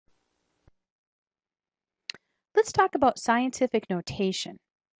Let's talk about scientific notation.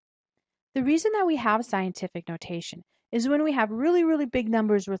 The reason that we have scientific notation is when we have really, really big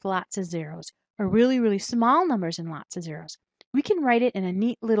numbers with lots of zeros, or really, really small numbers and lots of zeros. We can write it in a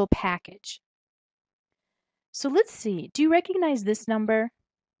neat little package. So let's see, do you recognize this number?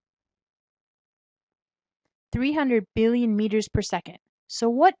 300 billion meters per second. So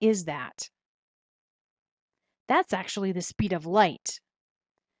what is that? That's actually the speed of light.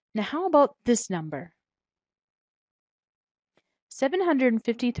 Now how about this number?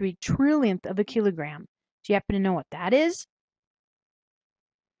 753 trillionth of a kilogram. Do you happen to know what that is?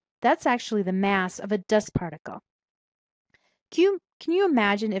 That's actually the mass of a dust particle. Can you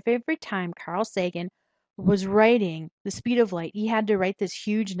imagine if every time Carl Sagan was writing the speed of light, he had to write this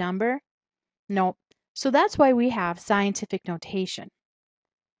huge number? No. So that's why we have scientific notation.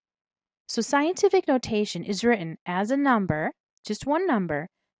 So scientific notation is written as a number, just one number,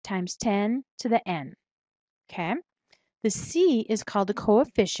 times 10 to the n. Okay? The c is called a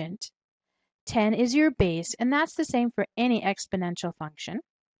coefficient. 10 is your base, and that's the same for any exponential function.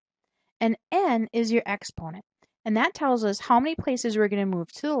 And n is your exponent, and that tells us how many places we're going to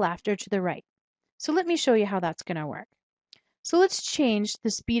move to the left or to the right. So let me show you how that's going to work. So let's change the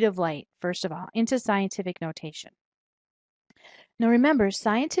speed of light, first of all, into scientific notation. Now remember,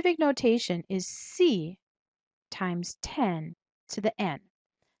 scientific notation is c times 10 to the n.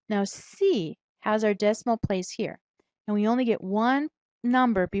 Now c has our decimal place here, and we only get one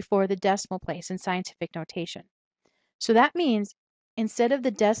number before the decimal place in scientific notation. So that means instead of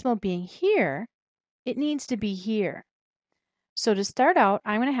the decimal being here, it needs to be here. So to start out,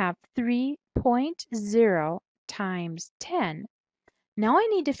 I'm going to have 3.0 times 10. Now I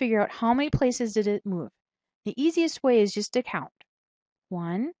need to figure out how many places did it move. The easiest way is just to count.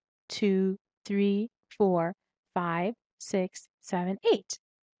 1, 2, 3, 4, 5, 6, 7, 8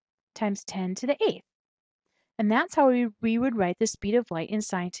 times 10 to the 8th. And that's how we would write the speed of light in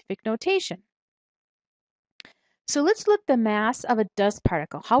scientific notation. So let's look at the mass of a dust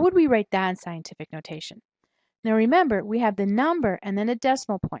particle. How would we write that in scientific notation? Now remember, we have the number and then a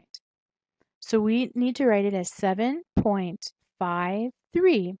decimal point. So we need to write it as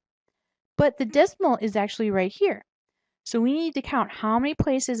 7.53, but the decimal is actually right here. So we need to count how many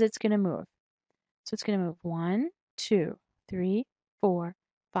places it's going to move. So it's going to move 1, 2, 3, 4,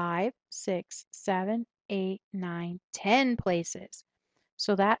 5, 6, 7, 8, 9, 10 places.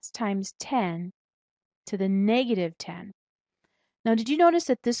 So that's times 10 to the negative 10. Now, did you notice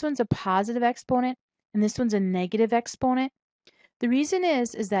that this one's a positive exponent and this one's a negative exponent? The reason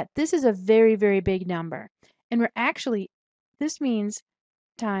is that this is a very, very big number. And we're actually, this means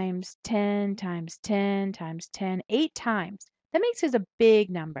times 10 times 10 times 10, 8 times. That makes it a big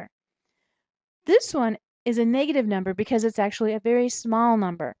number. This one is a negative number because it's actually a very small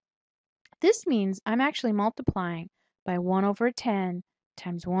number. This means I'm actually multiplying by 1 over 10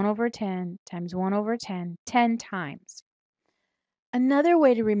 times 1 over 10 times 1 over 10, 10 times. Another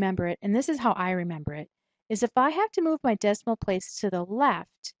way to remember it, and this is how I remember it, is if I have to move my decimal place to the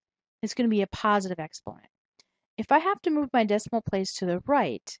left, it's going to be a positive exponent. If I have to move my decimal place to the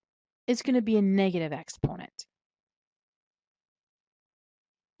right, it's going to be a negative exponent.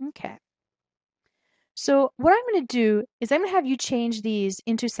 Okay. So what I'm going to do is I'm going to have you change these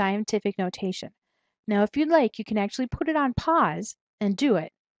into scientific notation. Now, if you'd like, you can actually put it on pause and do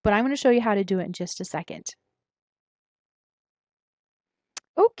it, but I'm going to show you how to do it in just a second.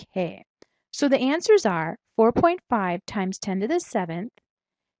 Okay, so the answers are 4.5 times 10 to the 7th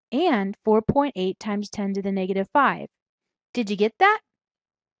and 4.8 times 10 to the negative 5. Did you get that?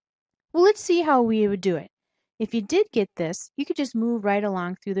 Well, let's see how we would do it. If you did get this, you could just move right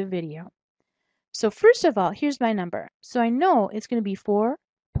along through the video. So first of all, here's my number. So I know it's going to be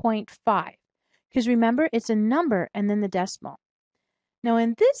 4.5 because remember, it's a number and then the decimal. Now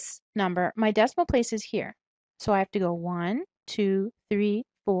in this number, my decimal place is here. So I have to go 1, 2, 3,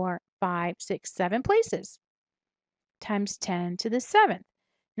 4, 5, 6, 7 places times 10 to the 7th.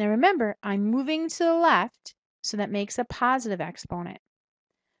 Now remember, I'm moving to the left, so that makes a positive exponent.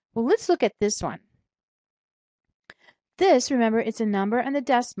 Well, let's look at this one. This, remember, it's a number and the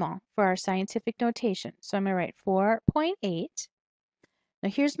decimal for our scientific notation. So I'm going to write 4.8. Now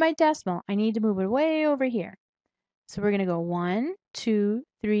here's my decimal. I need to move it way over here. So we're going to go 1, 2,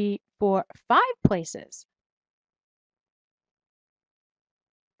 3, 4, 5 places.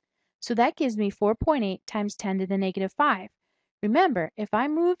 So that gives me 4.8 times 10 to the negative 5. Remember, if I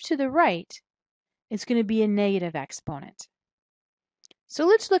move to the right, it's going to be a negative exponent. So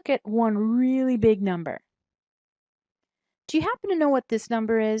let's look at one really big number. Do you happen to know what this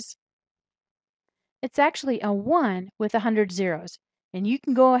number is? It's actually a 1 with 100 zeros. And you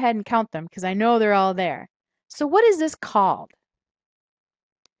can go ahead and count them because I know they're all there. So what is this called?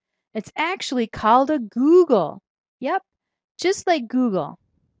 It's actually called a googol. Yep, just like Google,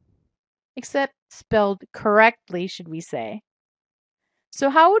 except spelled correctly, should we say. So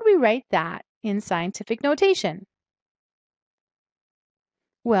how would we write that in scientific notation?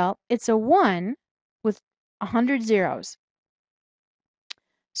 Well, it's a 1 with 100 zeros.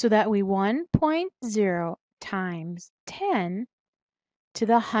 So that we 1.0 times 10 to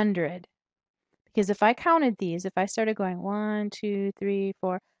the 100. Because if I counted these, if I started going 1, 2, 3,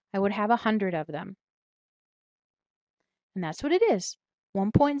 4, I would have 100 of them. And that's what it is.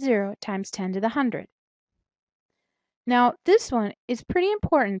 1.0 times 10 to the 100. Now, this one is pretty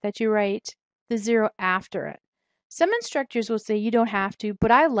important that you write the 0 after it. Some instructors will say you don't have to,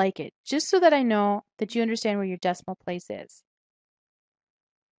 but I like it, just so that I know that you understand where your decimal place is.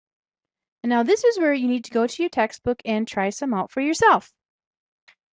 And now this is where you need to go to your textbook and try some out for yourself.